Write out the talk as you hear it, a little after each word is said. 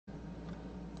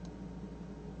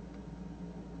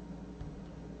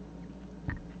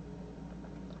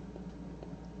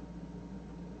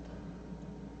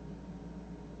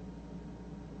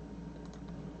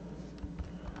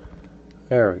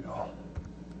There we go.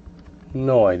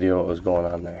 No idea what was going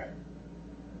on there.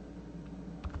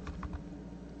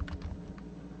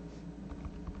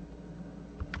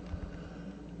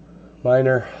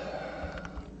 Minor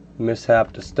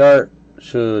mishap to start.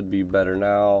 Should be better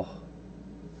now.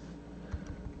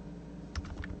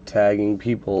 Tagging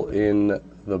people in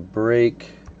the break.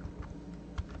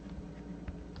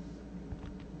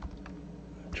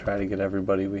 Try to get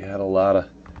everybody. We had a lot of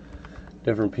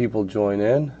different people join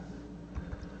in.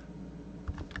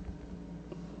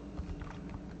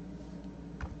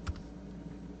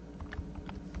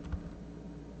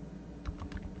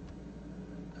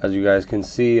 As you guys can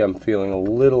see, I'm feeling a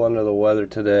little under the weather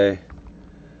today.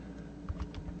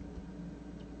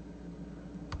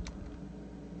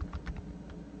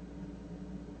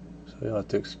 So you'll have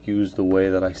to excuse the way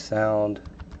that I sound.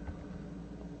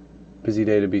 Busy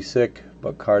day to be sick,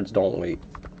 but cards don't wait.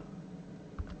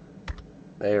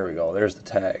 There we go. There's the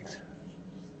tags.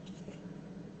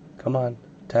 Come on,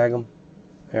 tag them.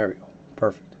 There we go.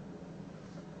 Perfect.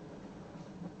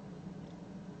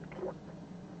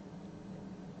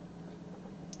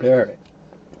 Alright.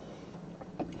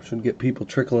 Should get people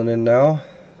trickling in now.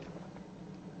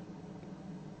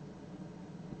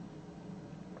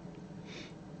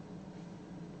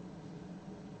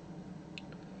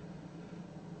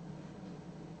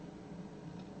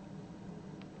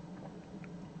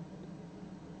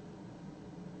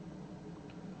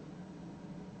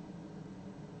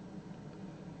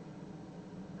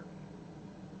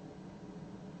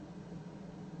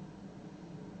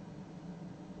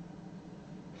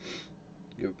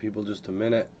 Give people just a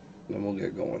minute, then we'll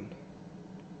get going.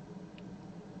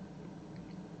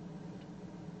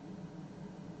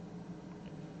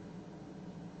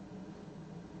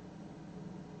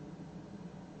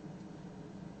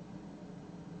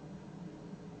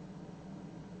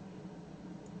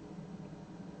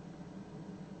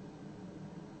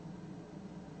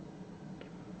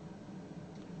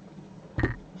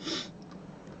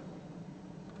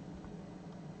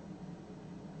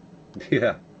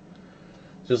 Yeah.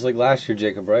 Just like last year,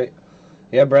 Jacob, right?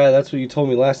 Yeah, Brad, that's what you told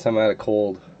me last time I had a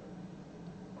cold.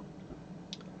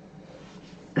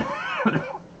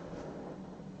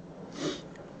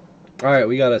 Alright,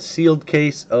 we got a sealed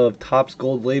case of Topps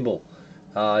Gold Label.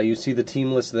 You see the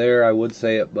team list there. I would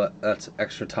say it, but that's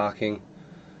extra talking.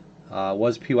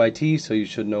 Was PYT, so you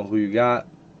should know who you got.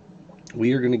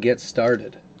 We are going to get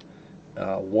started.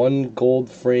 One gold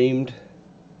framed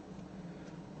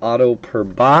auto per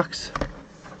box.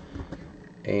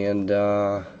 And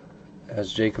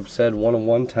as Jacob said,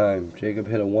 1-on-1 time. Jacob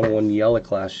hit a 1-on-1 Yelich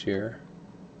last year.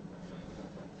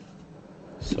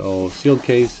 So sealed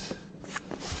case.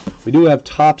 We do have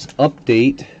Topps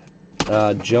update,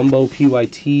 Jumbo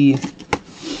PYT,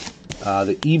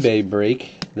 the eBay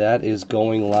break. That is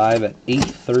going live at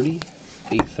 8:30.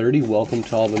 8:30. Welcome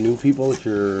to all the new people if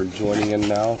you're joining in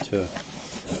now to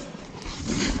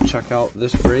check out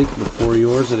this break before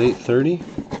yours at 8:30.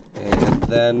 And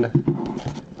then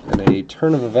in a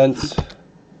turn of events,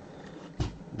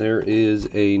 there is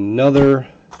another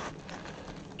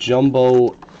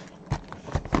Jumbo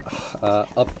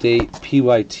update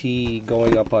PYT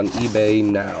going up on eBay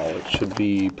now. It should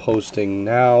be posting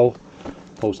now,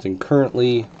 posting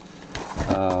currently.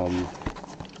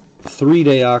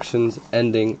 3-day auctions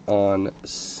ending on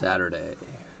Saturday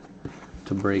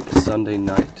to break Sunday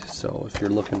night. So if you're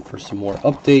looking for some more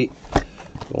update,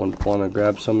 you want to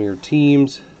grab some of your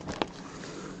teams,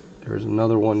 there's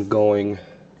another one going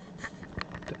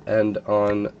to end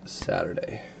on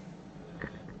Saturday.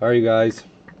 Alright, you guys,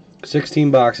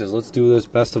 16 boxes. Let's do this.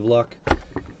 Best of luck.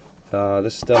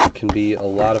 This stuff can be a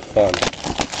lot of fun.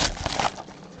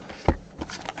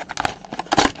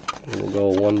 We'll go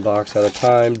one box at a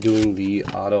time, doing the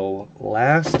auto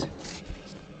last.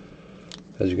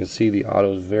 As you can see, the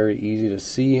auto is very easy to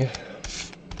see.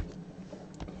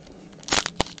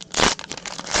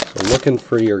 So looking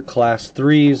for your class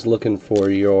 3s, looking for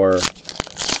your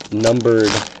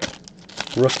numbered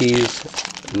rookies,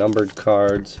 numbered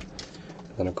cards,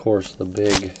 and of course the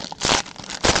big,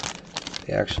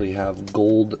 they actually have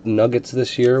gold nuggets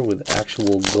this year with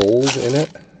actual gold in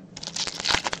it.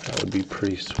 That would be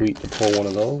pretty sweet to pull one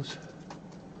of those.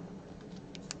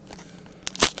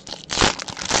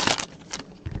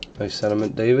 Nice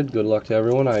sentiment, David. Good luck to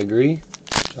everyone. I agree.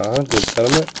 John, good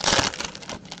sentiment.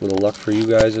 Little luck for you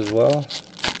guys as well.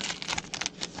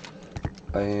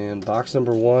 And box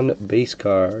number 1, base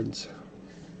cards.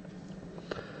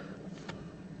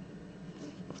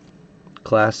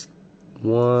 Class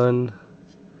 1,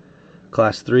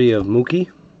 Class 3 of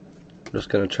Mookie. I'm just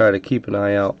going to try to keep an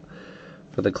eye out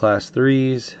for the Class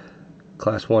 3s.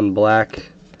 Class 1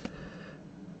 black,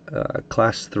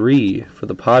 Class 3 for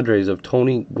the Padres of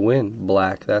Tony Gwynn,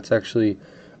 black. That's actually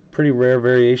a pretty rare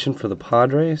variation for the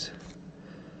Padres.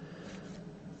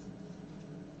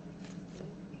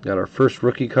 Got our first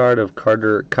rookie card of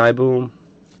Carter Kieboom.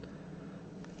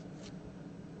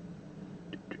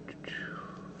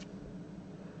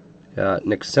 Got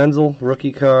Nick Senzel,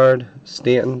 rookie card.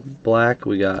 Stanton, black.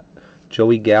 We got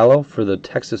Joey Gallo for the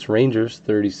Texas Rangers,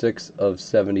 36 of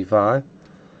 75.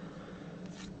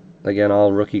 Again,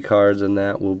 all rookie cards in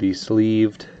that will be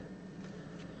sleeved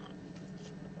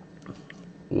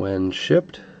when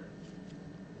shipped.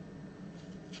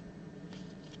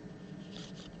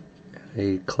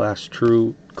 A Class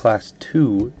 2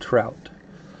 Trout.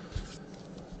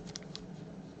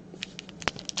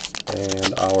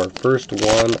 And our first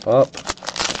one up,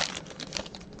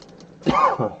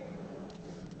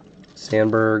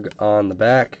 Sandberg on the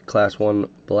back, Class 1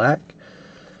 black.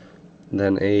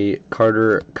 Then a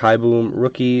Carter Kieboom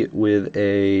rookie with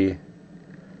a,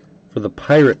 for the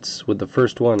Pirates with the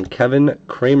first one, Kevin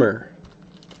Kramer.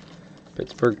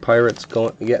 Pittsburgh Pirates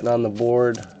getting on the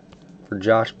board for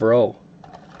Josh Bro.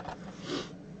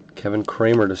 Kevin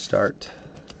Kramer to start.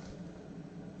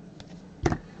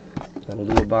 That'll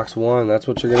do a box 1. That's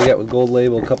what you're going to get with gold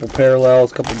label. A couple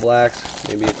parallels, a couple blacks,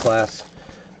 maybe a Class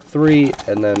 3,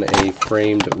 and then a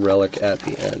framed relic at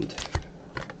the end.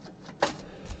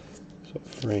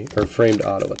 So framed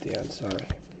auto at the end, sorry.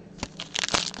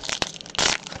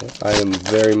 I am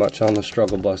very much on the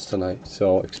struggle bus tonight,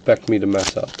 so expect me to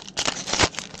mess up.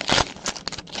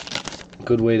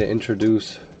 Good way to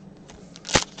introduce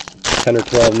 10 or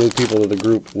 12 new people to the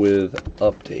group with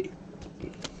update.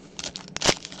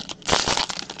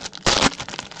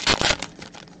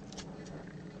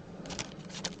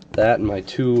 That and my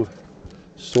 2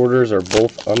 sorters are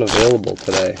both unavailable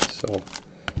today, so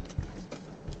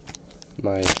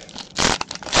my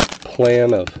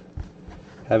plan of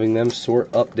having them sort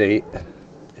update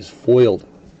is foiled.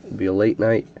 It'll be a late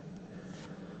night.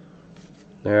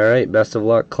 Alright, best of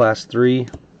luck, Class 3.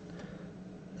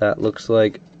 That looks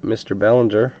like Mr.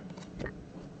 Bellinger.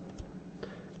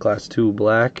 Class 2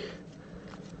 black.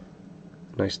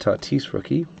 Nice Tatis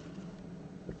rookie.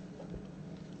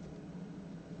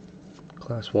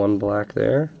 Class 1 black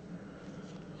there.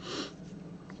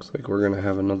 Looks like we're going to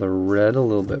have another red a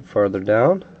little bit farther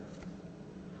down.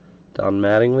 Don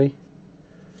Mattingly.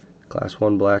 Class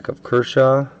 1 black of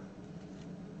Kershaw.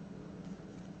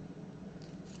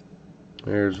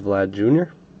 There's Vlad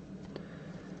Jr.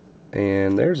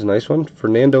 And there's a nice one.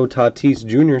 Fernando Tatis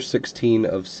Jr., 16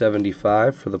 of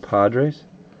 75 for the Padres.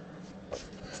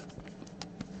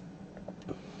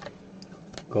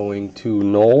 Going to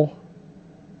Noel.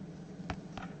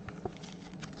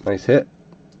 Nice hit.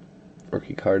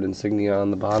 Rookie card insignia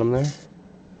on the bottom there.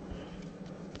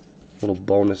 Little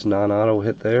bonus non-auto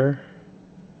hit there.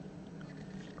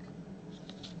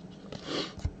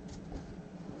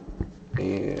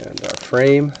 And our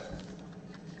frame.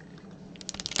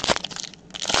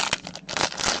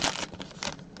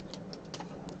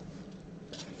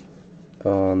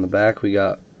 On the back we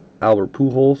got Albert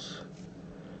Pujols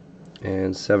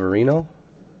and Severino.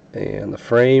 And the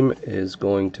frame is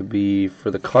going to be for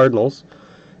the Cardinals,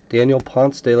 Daniel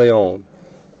Ponce de Leon.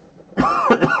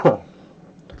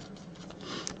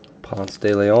 Ponce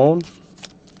de Leon.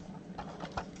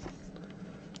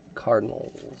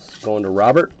 Cardinals. Going to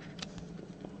Robert.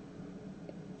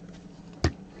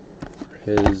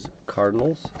 His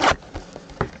Cardinals.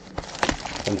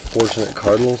 Unfortunate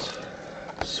Cardinals.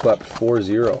 Swept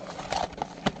 4-0.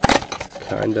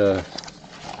 Kinda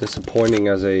disappointing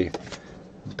as a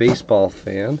baseball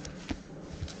fan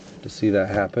to see that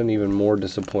happen. Even more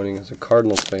disappointing as a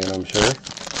Cardinals fan, I'm sure.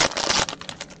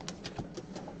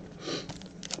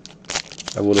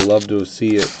 I would have loved to have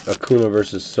seen it Acuna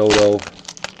versus Soto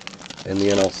in the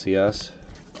NLCS,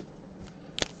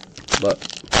 but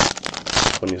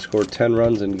when you score 10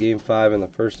 runs in Game 5 in the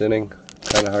first inning,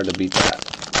 kind of hard to beat that.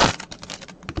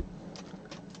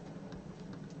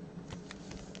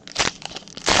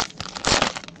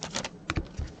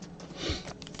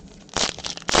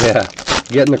 Yeah,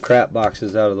 getting the crap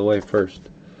boxes out of the way first.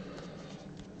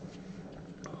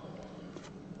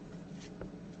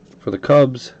 For the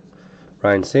Cubs,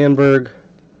 Ryan Sandberg,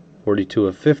 42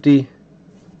 of 50.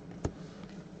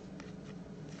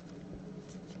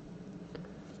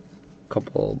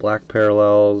 Couple black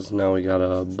parallels. Now we got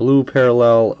a blue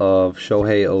parallel of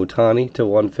Shohei Ohtani to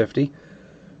 150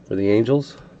 for the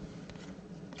Angels.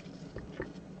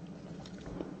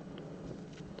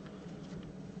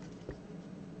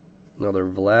 Another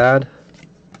Vlad.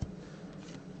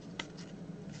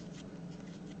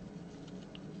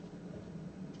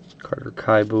 Carter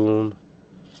Kieboom.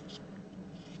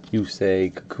 You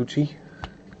say Kikuchi.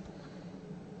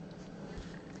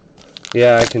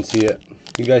 Yeah, I can see it.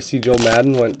 You guys see Joe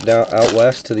Madden went down out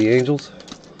west to the Angels?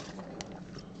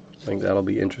 I think that'll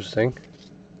be interesting.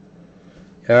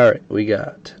 Alright, we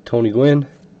got Tony Gwynn,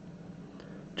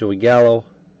 Joey Gallo,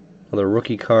 another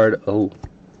rookie card. Oh,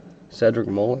 Cedric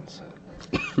Mullins.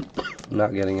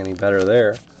 Not getting any better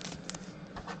there.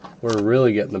 We're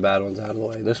really getting the bad ones out of the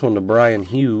way. This one to Brian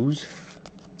Hughes.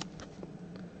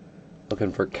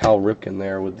 Looking for Cal Ripken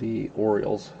there with the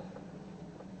Orioles.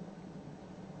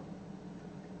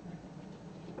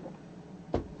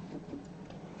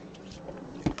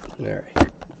 Alright.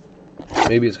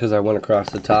 Maybe it's because I went across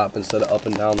the top instead of up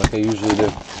and down like I usually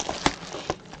do.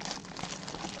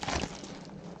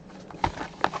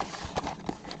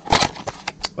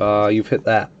 You've hit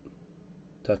that.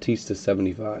 Tatis to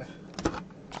 75.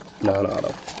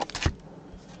 Non-auto.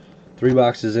 3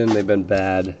 boxes in, they've been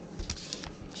bad.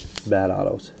 Bad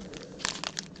autos.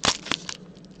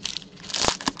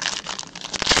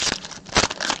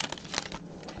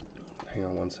 Hang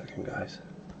on one second, guys.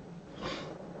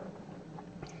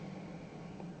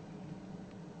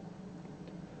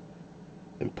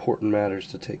 Important matters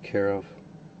to take care of.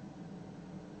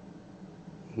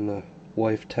 When the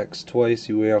wife texts twice,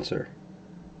 you answer.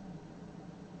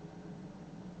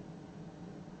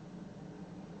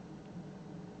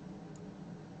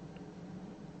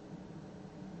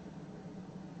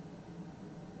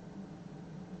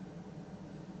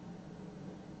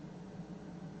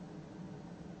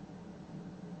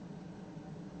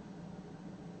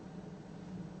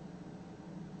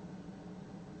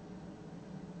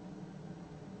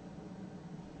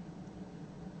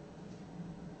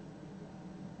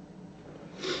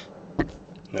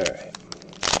 Alright.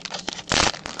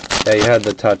 Yeah, you had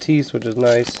the Tatis, which is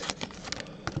nice.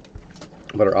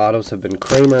 But our autos have been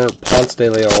Kramer, Ponce de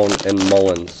Leon, and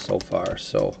Mullins so far.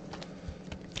 So,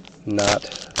 not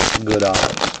good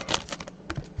autos.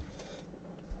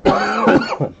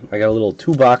 I got a little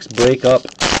 2-box breakup.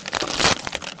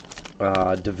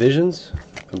 Divisions.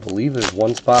 I believe there's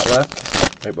 1 spot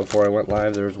left. Right before I went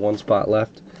live, there was 1 spot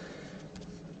left.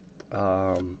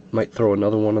 Might throw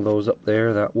another one of those up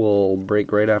there. That will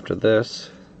break right after this.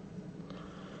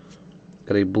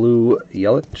 Got a blue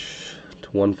Yelich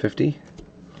to 150.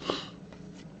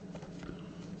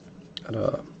 Got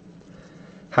a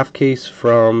half case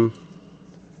from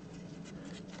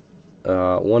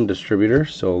one distributor,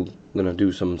 so I'm gonna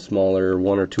do some smaller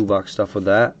 1 or 2 box stuff with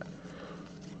that.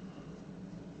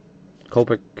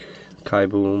 Kopech, Kai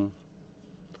Boom,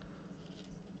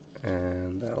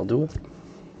 and that'll do it.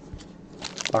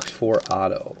 Box 4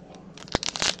 auto.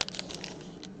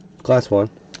 Class 1.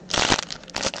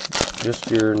 Just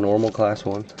your normal Class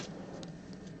 1.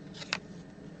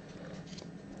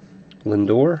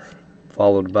 Lindor,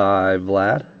 followed by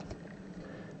Vlad.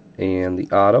 And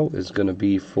the auto is going to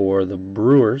be for the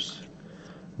Brewers,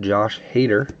 Josh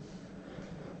Hader.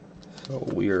 So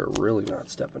we are really not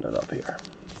stepping it up here.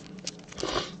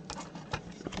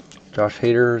 Josh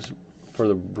Hader's for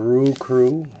the Brew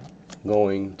Crew,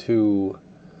 going to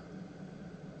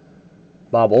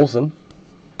Bob Olson.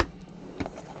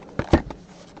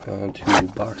 On to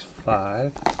box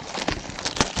 5.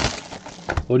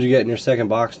 What'd you get in your second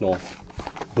box, Noel?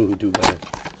 Ooh, do better.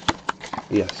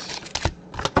 Yes.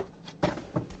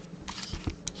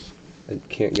 It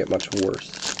can't get much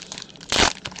worse.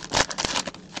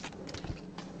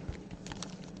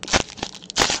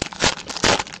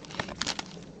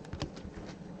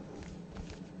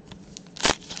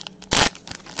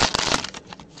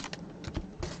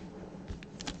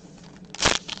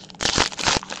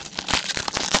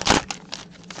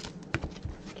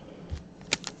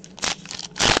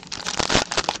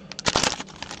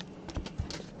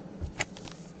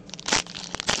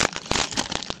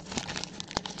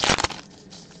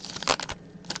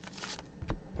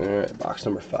 Alright, box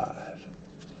number 5.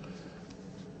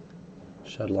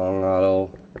 Shed Long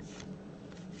auto.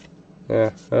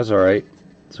 Yeah, that's alright.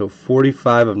 So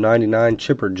 45 of 99,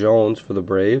 Chipper Jones for the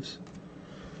Braves.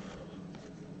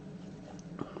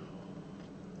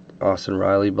 Austin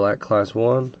Riley, black Class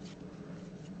 1.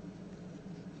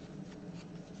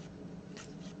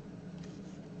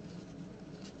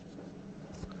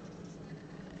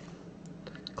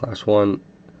 Class 1,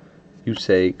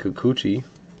 Yusei Kikuchi,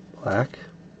 black.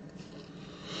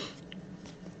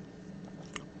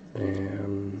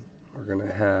 And we're going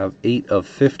to have 8 of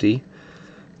 50,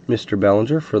 Mr.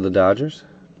 Bellinger for the Dodgers,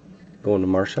 going to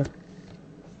Marcia.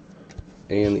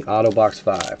 And the auto box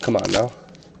 5. Come on now.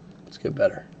 Let's get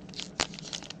better.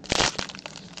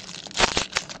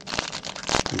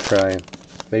 I'm trying.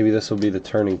 Maybe this will be the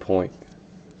turning point.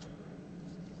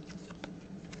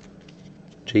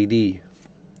 JD.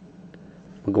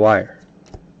 McGuire.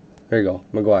 There you go,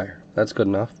 McGuire. That's good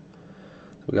enough.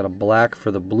 So we got a black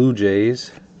for the Blue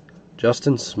Jays.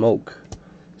 Justin Smoke.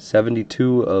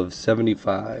 72 of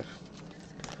 75.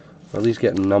 Or at least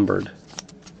getting numbered.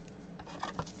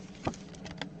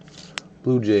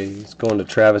 Blue Jays going to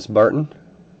Travis Barton.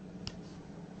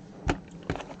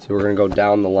 So we're going to go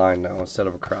down the line now instead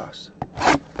of across.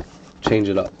 Change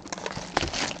it up.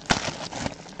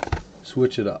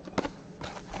 Switch it up.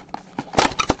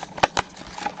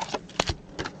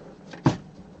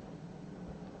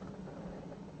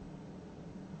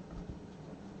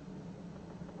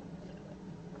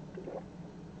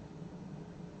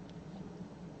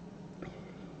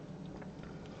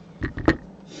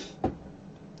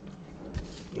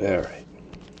 Alright.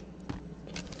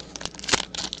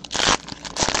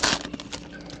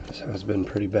 This has been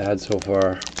pretty bad so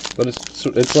far. But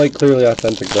it's like clearly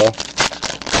authentic though.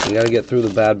 You gotta get through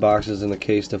the bad boxes in the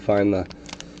case to find the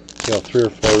 3 or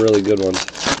 4 really good ones.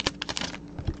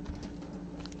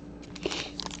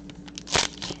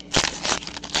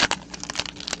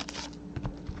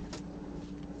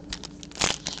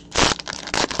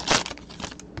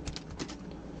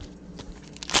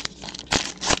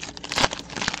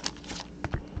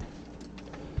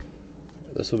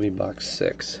 This will be box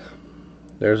 6.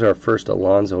 There's our first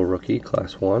Alonso rookie,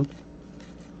 class 1.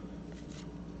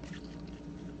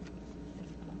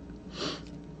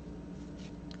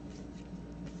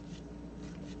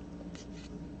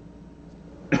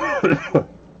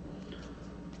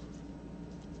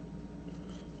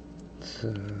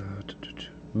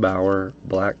 Bauer,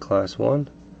 black, class 1.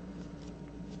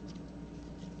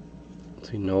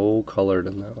 See, no colored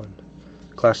in that one.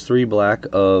 Class 3 black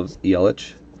of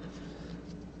Yelich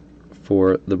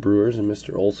for the Brewers and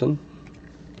Mr. Olson.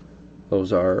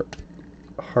 Those are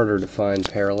harder to find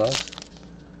parallels.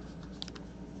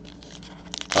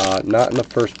 Not in the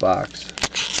first box.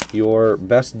 Your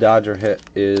best Dodger hit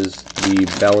is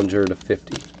the Bellinger to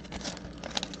 50.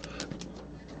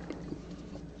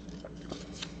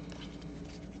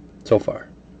 So far.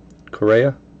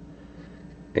 Correa.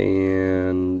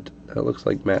 And that looks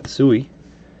like Matsui.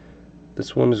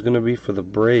 This one is going to be for the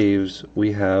Braves.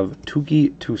 We have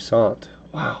Touki Toussaint.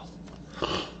 Wow.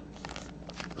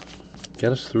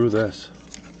 Get us through this.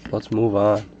 Let's move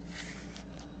on.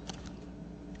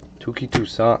 Touki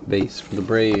Toussaint base for the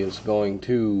Braves going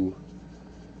to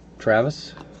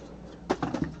Travis.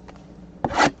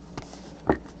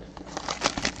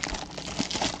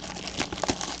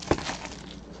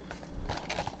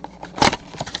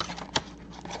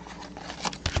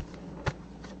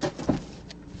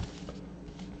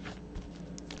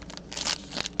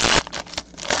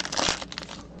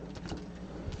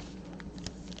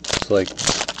 Like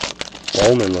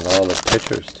Bowman with all the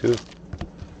pitchers too.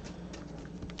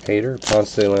 Hader,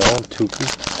 Ponce de Leon, Tukey.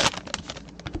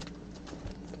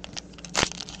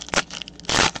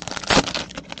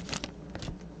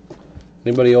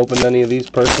 Anybody opened any of these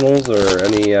personals or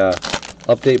any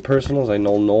update personals? I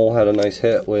know Noel had a nice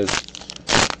hit with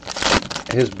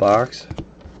his box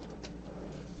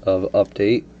of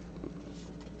update.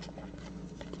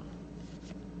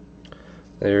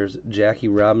 There's Jackie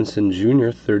Robinson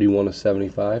Jr., 31 of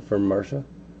 75 from Marcia,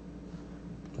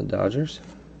 the Dodgers.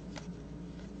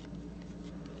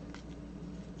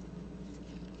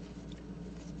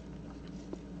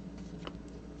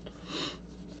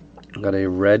 Got a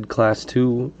red class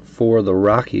 2 for the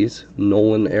Rockies,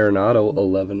 Nolan Arenado,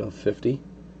 11 of 50.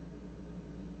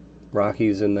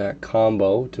 Rockies in that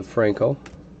combo to Franco,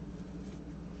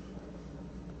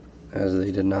 as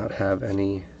they did not have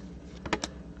any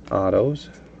autos.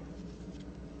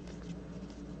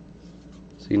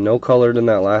 See, no colored in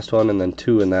that last one, and then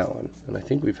 2 in that one. And I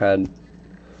think we've had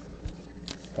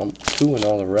 2 in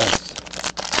all the rest.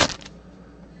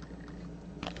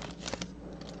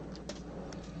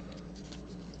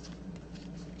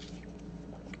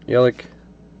 Yelich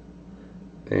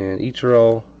and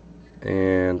Ichiro,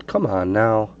 and come on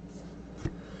now.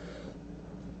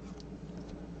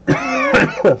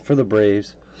 For the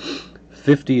Braves,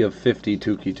 50 of 50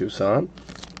 Touki Toussaint.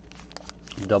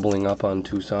 Doubling up on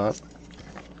Toussaint.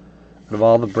 Out of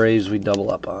all the Braves we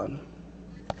double up on.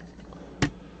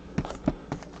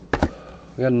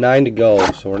 We got 9 to go,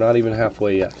 so we're not even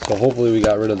halfway yet. So hopefully we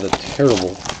got rid of the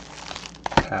terrible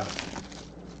half.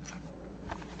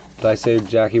 Did I say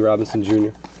Jackie Robinson Jr.?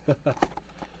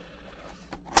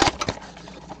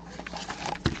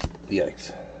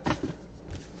 Yikes.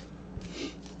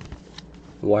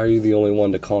 Why are you the only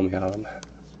one to call me out on that?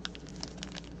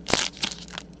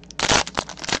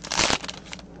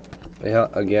 Yeah,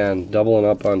 again, doubling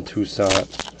up on Toussaint.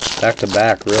 Back to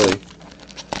back, really.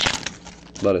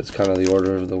 but it's kind of the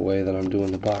order of the way that I'm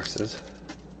doing the boxes.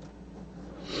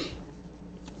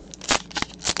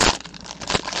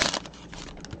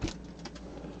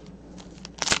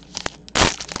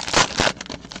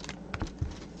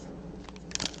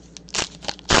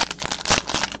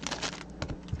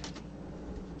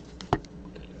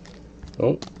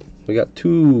 Oh, we got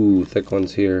two thick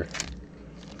ones here.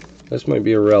 This might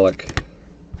be a relic.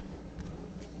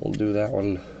 We'll do that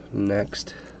one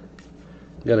next.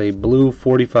 Got a blue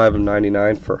 45 of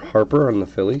 99 for Harper on the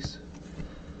Phillies.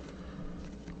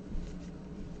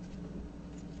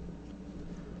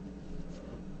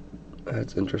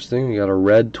 That's interesting. We got a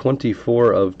red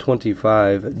 24 of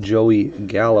 25 Joey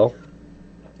Gallo.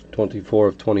 24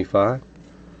 of 25.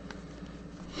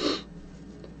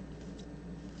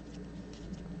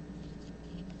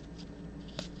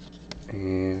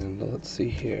 And let's see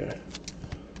here.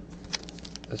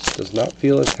 This does not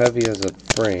feel as heavy as a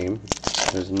frame.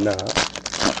 It is not.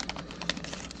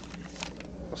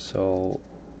 So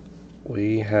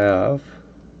we have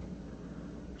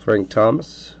Frank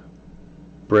Thomas,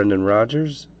 Brendan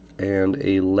Rodgers, and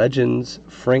a Legends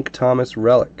Frank Thomas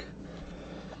relic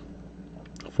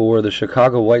for the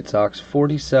Chicago White Sox,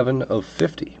 47 of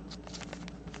 50.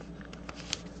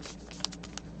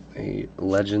 A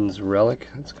Legends relic.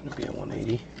 That's going to be a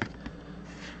 180.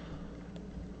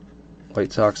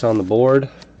 White Sox on the board.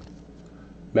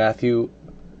 Matthew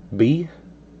B.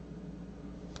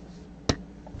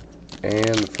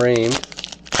 And framed.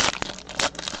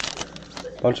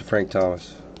 Bunch of Frank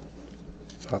Thomas.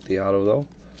 Not the auto though.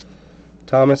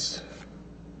 Thomas,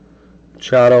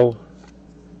 Machado,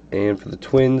 and for the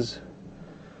Twins,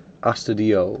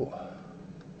 Astudillo.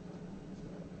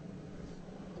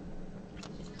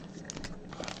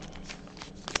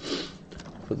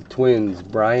 For the Twins,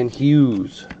 Brian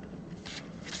Hughes.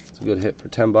 It's a good hit for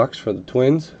 $10 for the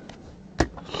Twins.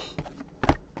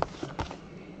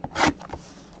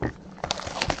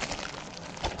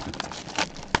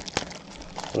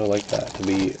 Would like that to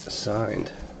be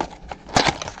signed.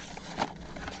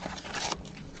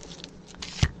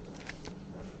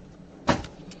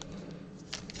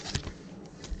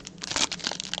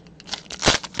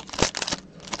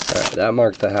 Alright, that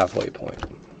marked the halfway point.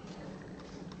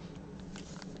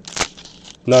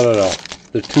 No.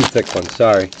 There's two thick ones.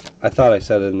 Sorry. I thought I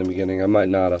said it in the beginning. I might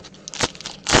not have.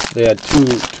 They had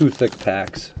two thick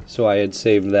packs, so I had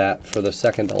saved that for the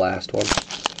second to last one.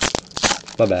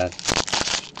 My bad.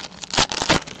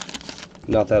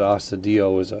 Not that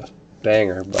Astudillo is a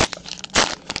banger, but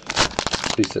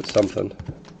at least it's something.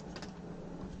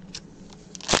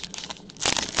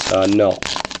 No.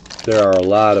 There are a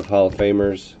lot of Hall of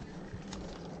Famers,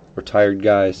 retired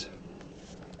guys,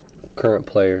 current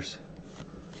players.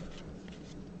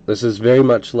 This is very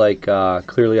much like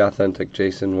Clearly Authentic,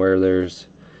 Jason, where there's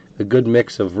a good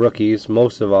mix of rookies,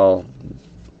 most of all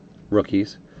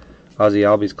rookies. Ozzie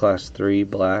Albies Class 3,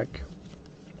 black.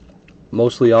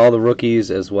 Mostly all the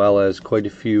rookies, as well as quite a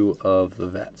few of the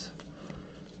vets.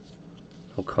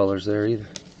 No colors there either.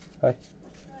 Hi.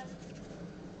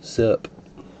 Sup.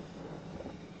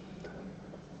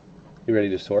 You ready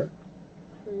to sort?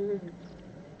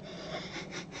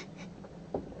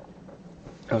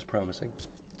 That was promising.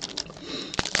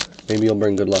 Maybe you'll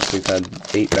bring good luck. We've had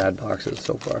 8 bad boxes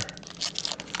so far.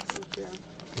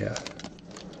 Yeah.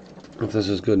 If this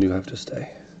is good, you have to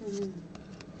stay.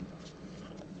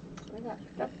 I got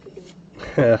stuff to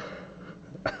do.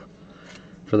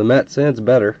 For the Mets, it's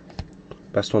better.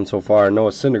 Best one so far,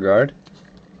 Noah Syndergaard.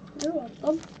 You're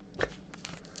welcome.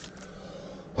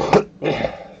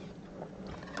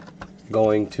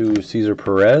 Going to Cesar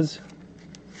Perez.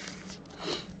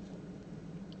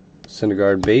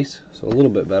 Syndergaard base, so a little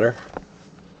bit better.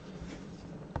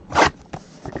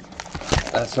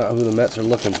 That's not who the Mets are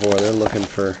looking for. They're looking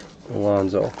for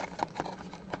Alonso.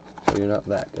 So you're not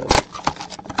that good.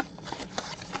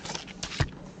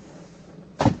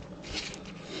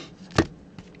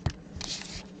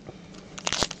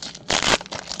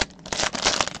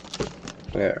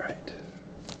 Alright.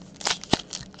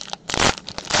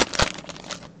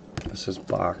 This is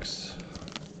box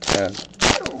 10.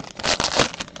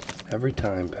 Every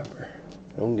time, Pepper.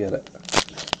 I don't get it.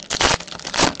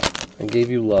 I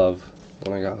gave you love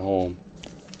when I got home.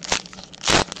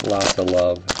 Lots of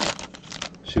love.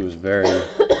 She was very,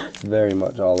 very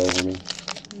much all over me.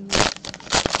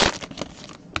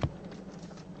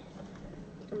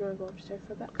 I'm gonna go upstairs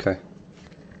for that. Okay.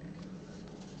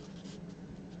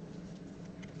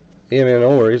 Yeah, man,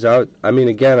 no worries. I mean,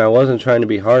 again, I wasn't trying to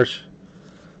be harsh,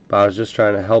 but I was just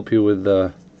trying to help you with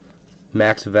the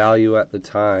max value at the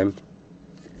time.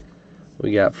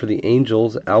 We got for the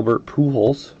Angels, Albert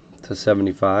Pujols to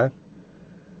 75.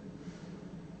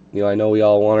 You know, I know we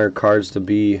all want our cards to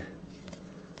be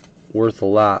worth a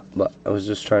lot, but I was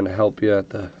just trying to help you at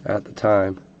the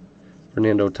time.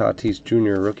 Fernando Tatis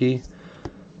Jr. rookie,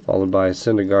 followed by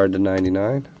Syndergaard to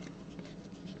 99.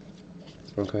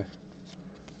 Okay.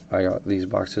 I got these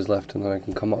boxes left, and then I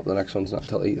can come up. The next one's not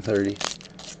till 8:30.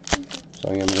 So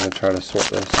I am going to try to sort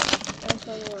this.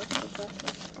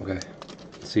 Okay.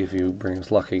 Let's see if you bring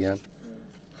us luck again.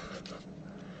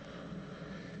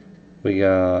 We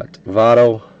got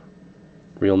Votto,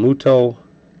 Real Muto.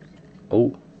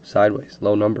 Oh, sideways,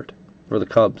 low numbered for the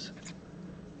Cubs.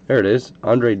 There it is.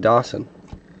 Andre Dawson,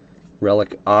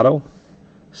 Relic Auto,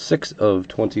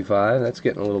 6/25. That's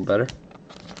getting a little better.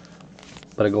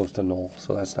 But it goes to Noel,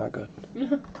 so that's not good.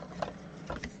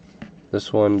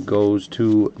 This one goes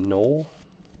to Noel.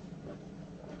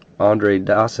 Andre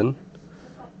Dawson,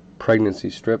 Pregnancy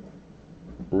Strip,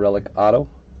 Relic Auto,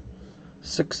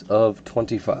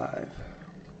 6/25.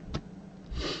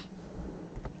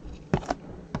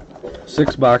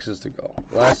 6 boxes to go.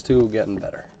 Last 2 getting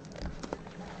better.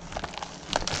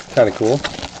 Kind of cool.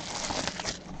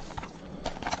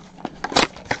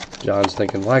 John's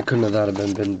thinking, why couldn't that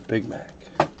have been Big Mac?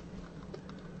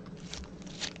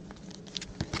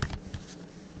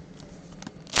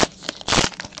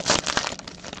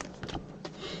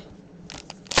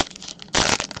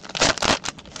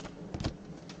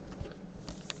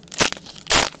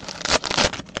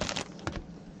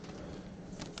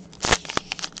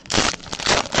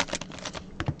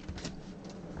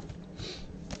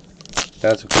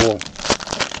 That's cool.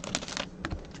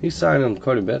 He's signing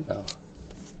quite a bit now.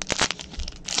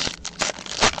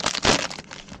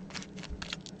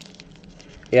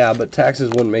 Yeah, but taxes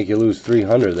wouldn't make you lose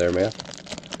 300 there, man.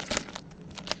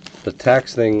 The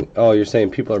tax thing, oh, you're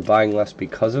saying people are buying less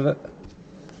because of it?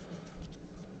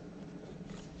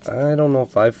 I don't know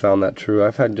if I've found that true.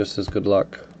 I've had just as good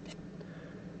luck.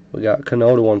 We got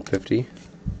Cano to 150.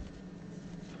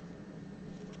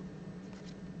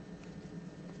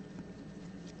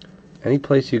 Any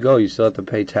place you go, you still have to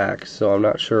pay tax, so I'm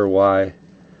not sure why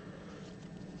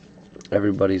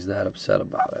everybody's that upset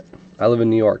about it. I live in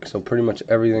New York, so pretty much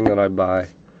everything that I buy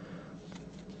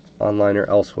online or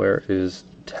elsewhere is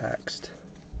taxed.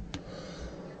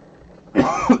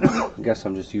 I guess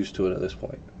I'm just used to it at this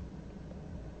point.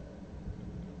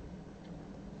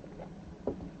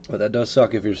 But that does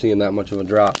suck if you're seeing that much of a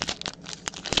drop.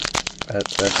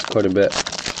 That's quite a bit.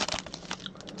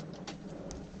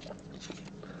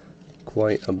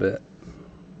 Quite a bit.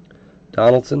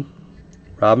 Donaldson,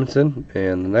 Robinson,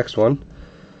 and the next one,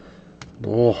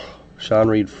 oh, Sean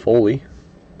Reed Foley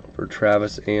for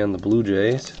Travis and the Blue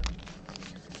Jays.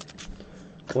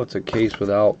 What's a case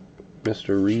without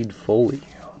Mr. Reed Foley?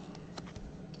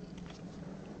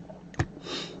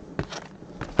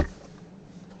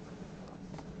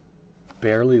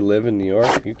 Barely live in New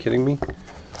York? Are you kidding me?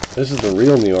 This is the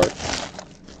real New York.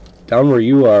 Down where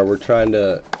you are, we're trying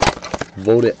to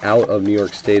vote it out of New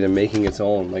York State and making its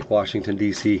own, like Washington,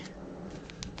 D.C.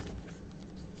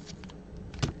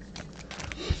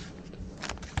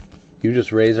 You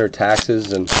just raise our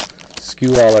taxes and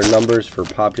skew all our numbers for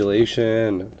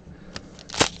population and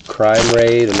crime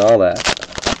rate and all that.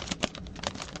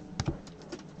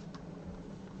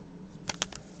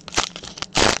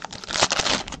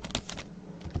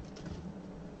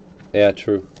 Yeah,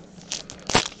 true.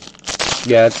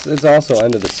 Yeah, it's also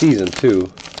end of the season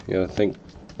too. You know, I think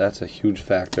that's a huge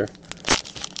factor.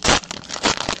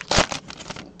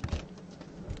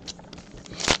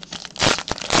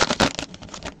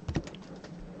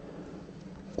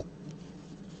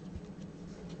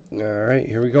 Alright,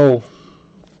 here we go.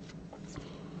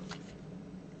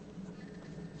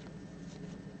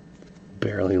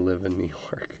 Barely live in New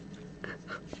York.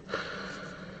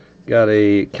 Got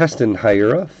a Keston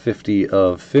Hiura,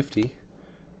 50/50.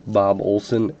 Bob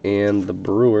Olson and the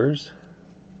Brewers.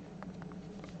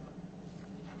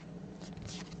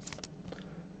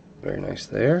 Very nice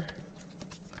there.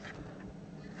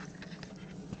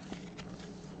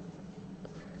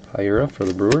 Hiura for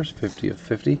the Brewers,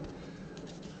 50/50.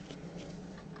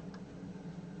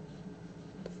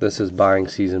 This is buying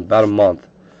season, about a month.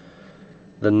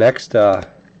 The next 10%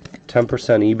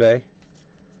 eBay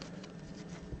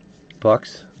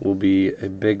bucks will be a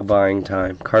big buying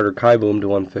time. Carter Kieboom to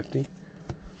 150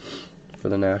 for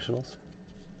the Nationals.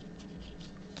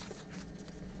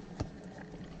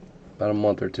 About a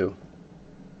month or two.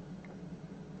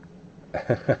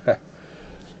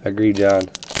 Agree, John.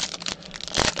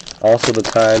 Also the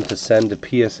time to send to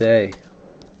PSA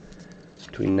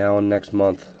between now and next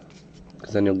month,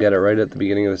 because then you'll get it right at the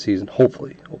beginning of the season,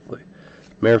 hopefully.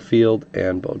 Merrifield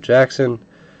and Bo Jackson,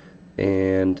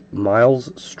 And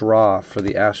Miles Straw for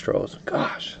the Astros.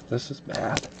 Gosh, this is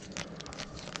bad.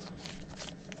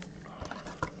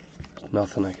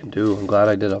 Nothing I can do. I'm glad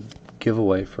I did a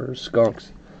giveaway for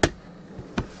Skunks.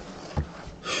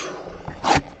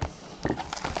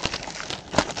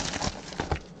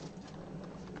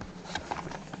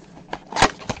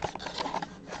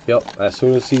 Yep, as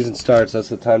soon as season starts, that's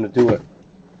the time to do it.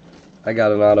 I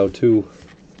got an auto too.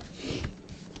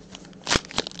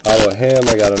 Auto of him,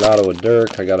 I got an auto of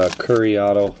Dirk, I got a Curry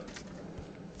auto,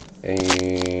 and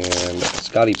a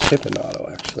Scottie Pippen auto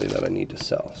actually that I need to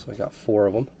sell. So I got 4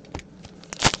 of them.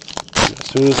 And as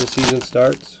soon as the season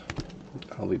starts,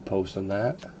 I'll be posting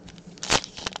that.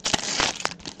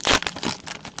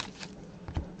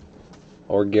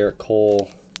 Or Garrett Cole.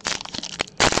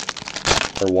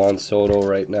 Or Juan Soto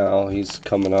right now, he's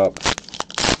coming up.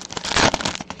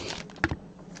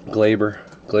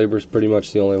 Glaber's pretty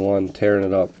much the only one tearing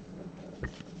it up.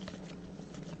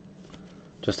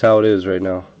 Just how it is right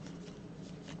now.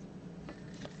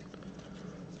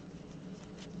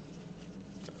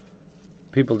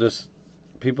 People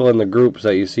in the groups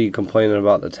that you see complaining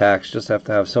about the tax just have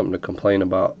to have something to complain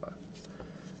about.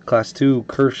 Class 2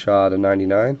 Kershaw to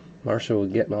 99. Marshall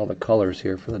getting all the colors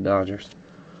here for the Dodgers.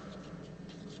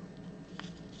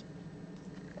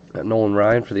 Got Nolan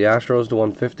Ryan for the Astros to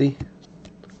 150.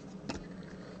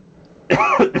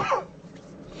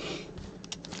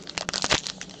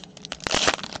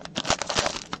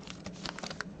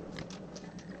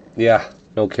 Yeah,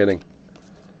 no kidding.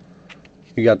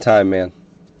 You got time, man.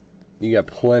 You got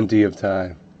plenty of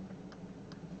time.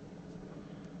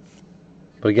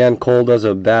 But again, Cole does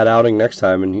a bad outing next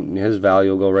time, and his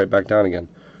value will go right back down again.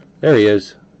 There he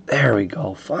is. There we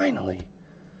go, finally.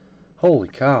 Holy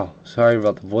cow. Sorry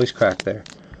about the voice crack there.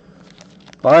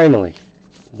 Finally.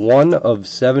 1 of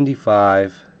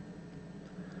 75.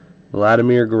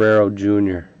 Vladimir Guerrero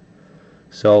Jr.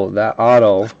 So that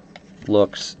auto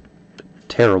looks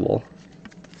terrible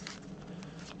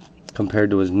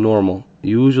compared to his normal.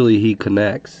 Usually he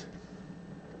connects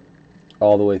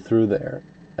all the way through there.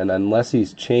 And unless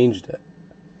he's changed it.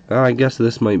 I guess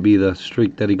this might be the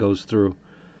streak that he goes through.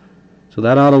 So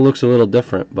that auto looks a little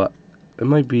different, but it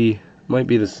might be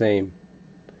the same.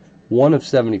 1 of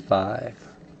 75.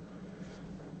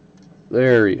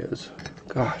 There he is.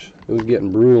 Gosh, it was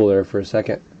getting brutal there for a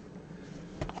second.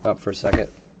 Not for a second.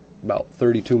 About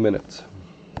 32 minutes.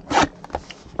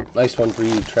 Nice one for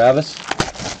you, Travis.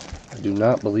 I do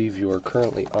not believe you are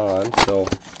currently on, so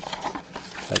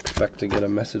I expect to get a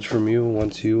message from you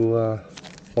once you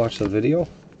watch the video.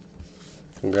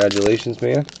 Congratulations,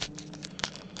 man.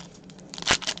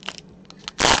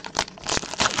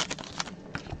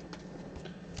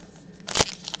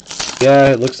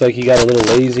 Yeah, it looks like he got a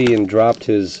little lazy and dropped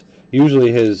his...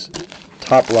 Usually his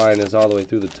top line is all the way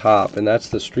through the top, and that's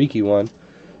the streaky one.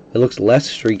 It looks less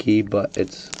streaky, but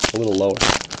it's a little lower.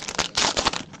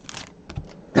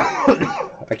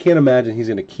 I can't imagine he's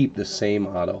going to keep the same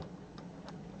auto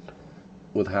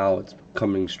with how it's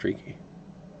coming streaky.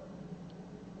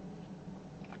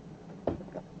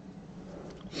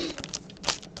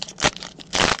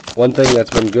 One thing that's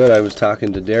been good, I was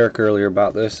talking to Derek earlier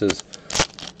about this, is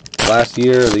last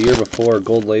year or the year before,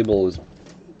 Gold Label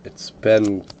it's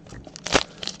been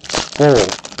full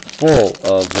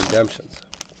of redemptions.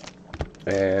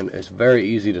 And it's very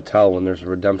easy to tell when there's a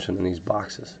redemption in these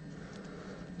boxes.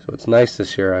 So it's nice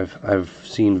this year. I've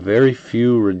seen very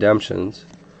few redemptions,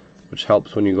 which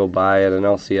helps when you go buy at an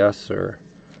LCS or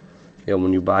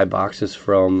when you buy boxes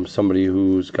from somebody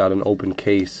who's got an open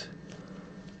case.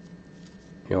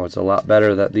 It's a lot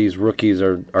better that these rookies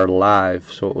are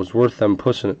live, so it was worth them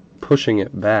pushing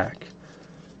it back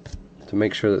to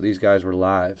make sure that these guys were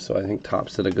live. So I think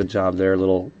Topps did a good job there. A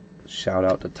little shout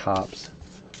out to Topps.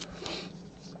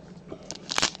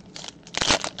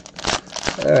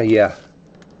 Yeah.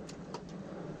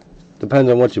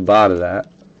 Depends on what you bought it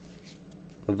at.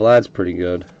 The Vlad's pretty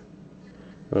good.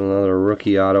 Another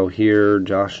rookie auto here,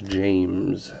 Josh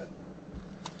James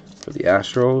for the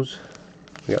Astros.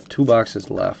 We got 2 boxes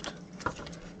left,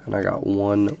 and I got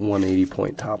 1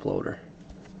 180-point top loader.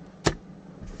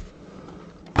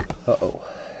 Uh-oh.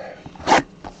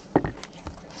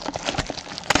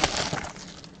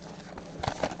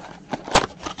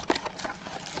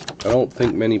 I don't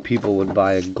think many people would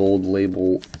buy a Gold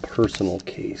Label personal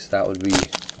case. That'd be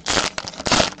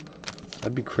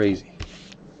crazy.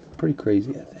 Pretty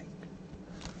crazy, I think.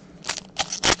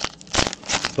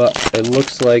 But it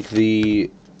looks like the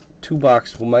 2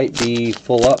 box might be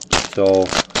full up, so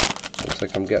looks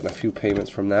like I'm getting a few payments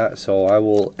from that. So I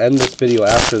will end this video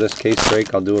after this case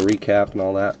break. I'll do a recap and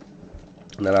all that,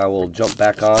 and then I will jump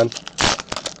back on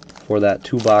for that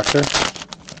 2-boxer.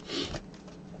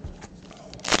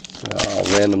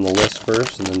 I'll random the list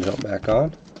first and then jump back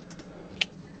on.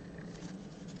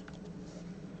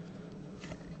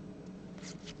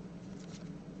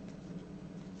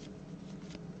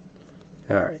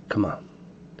 Alright, come on.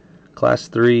 Class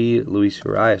 3, Luis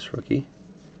Urias rookie.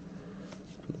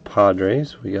 For the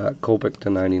Padres, we got Kopech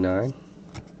 /99.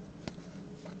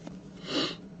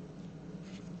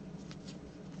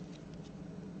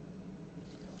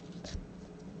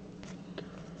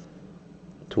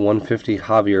 /150,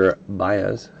 Javier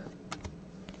Baez.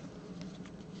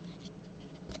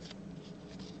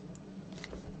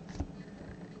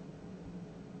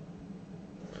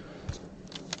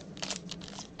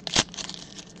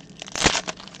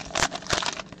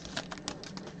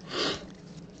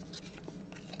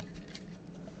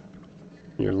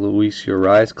 Your Luis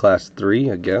Urias Class 3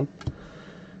 again.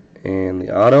 And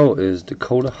the auto is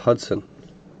Dakota Hudson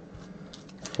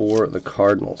for the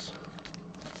Cardinals.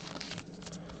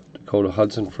 Dakota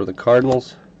Hudson for the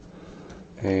Cardinals.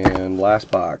 And last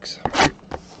box.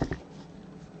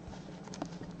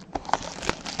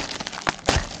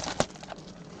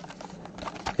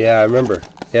 Yeah, I remember.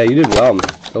 Yeah, you did well, man.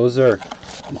 Those are,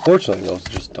 unfortunately, those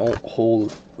just don't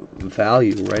hold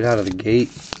value right out of the gate.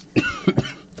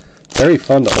 Very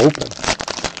fun to open.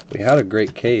 We had a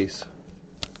great case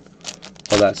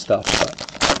of that stuff, but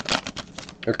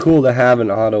they're cool to have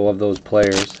an auto of those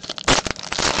players.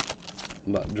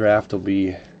 But draft will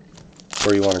be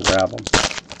where you want to grab them.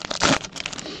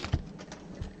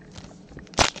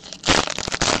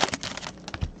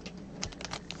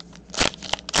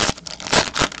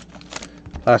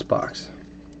 Last box.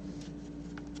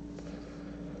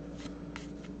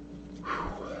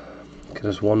 Get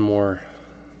us one more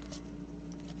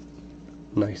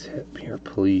nice hit here,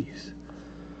 please.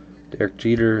 Derek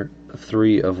Jeter,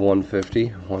 3 of 150,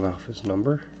 one off his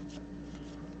number.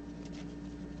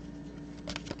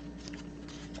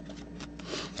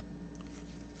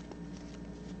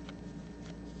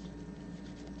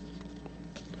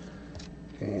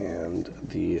 And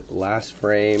the last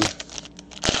frame.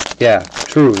 Yeah,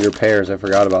 true, your pairs. I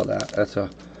forgot about that. That's a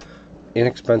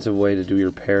inexpensive way to do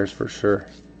your pairs for sure.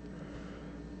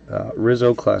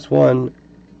 Rizzo Class 1.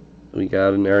 We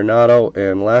got an Arenado,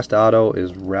 and last auto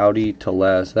is Rowdy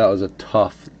Tellez. That was a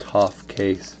tough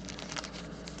case.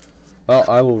 Well,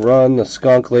 I will run the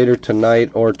skunk later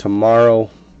tonight or tomorrow.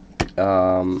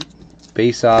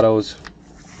 Base autos.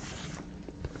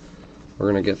 We're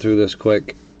gonna get through this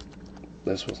quick.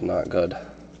 This was not good.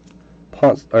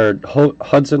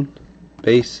 Hudson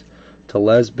base,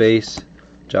 Tellez base,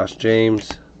 Josh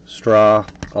James, Straw.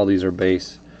 All these are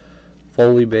base.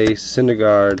 Foley base,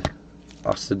 Syndergaard,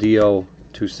 Astudillo,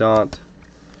 Toussaint,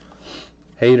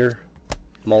 Hader,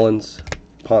 Mullins,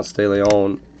 Ponce de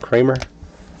Leon, Kramer,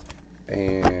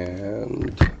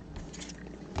 and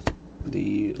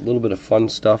the little bit of fun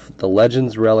stuff, the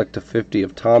Legends relic /50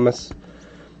 of Thomas,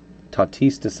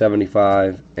 Tatis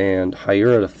 /75, and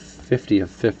Hyura /50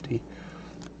 of 50.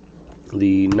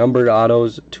 The numbered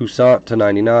autos, Toussaint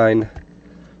 /99,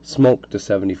 Smoke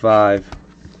 /75,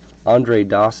 Andre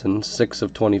Dawson 6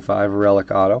 of 25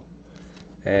 relic auto.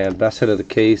 And best hit of the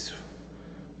case,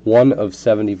 1 of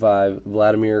 75,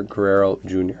 Vladimir Guerrero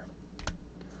Jr.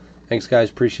 Thanks, guys.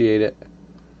 Appreciate it.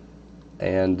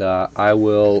 And I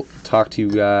will talk to you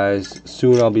guys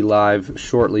soon. I'll be live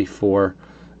shortly for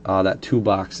that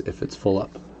 2-box if it's full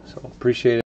up. So appreciate it.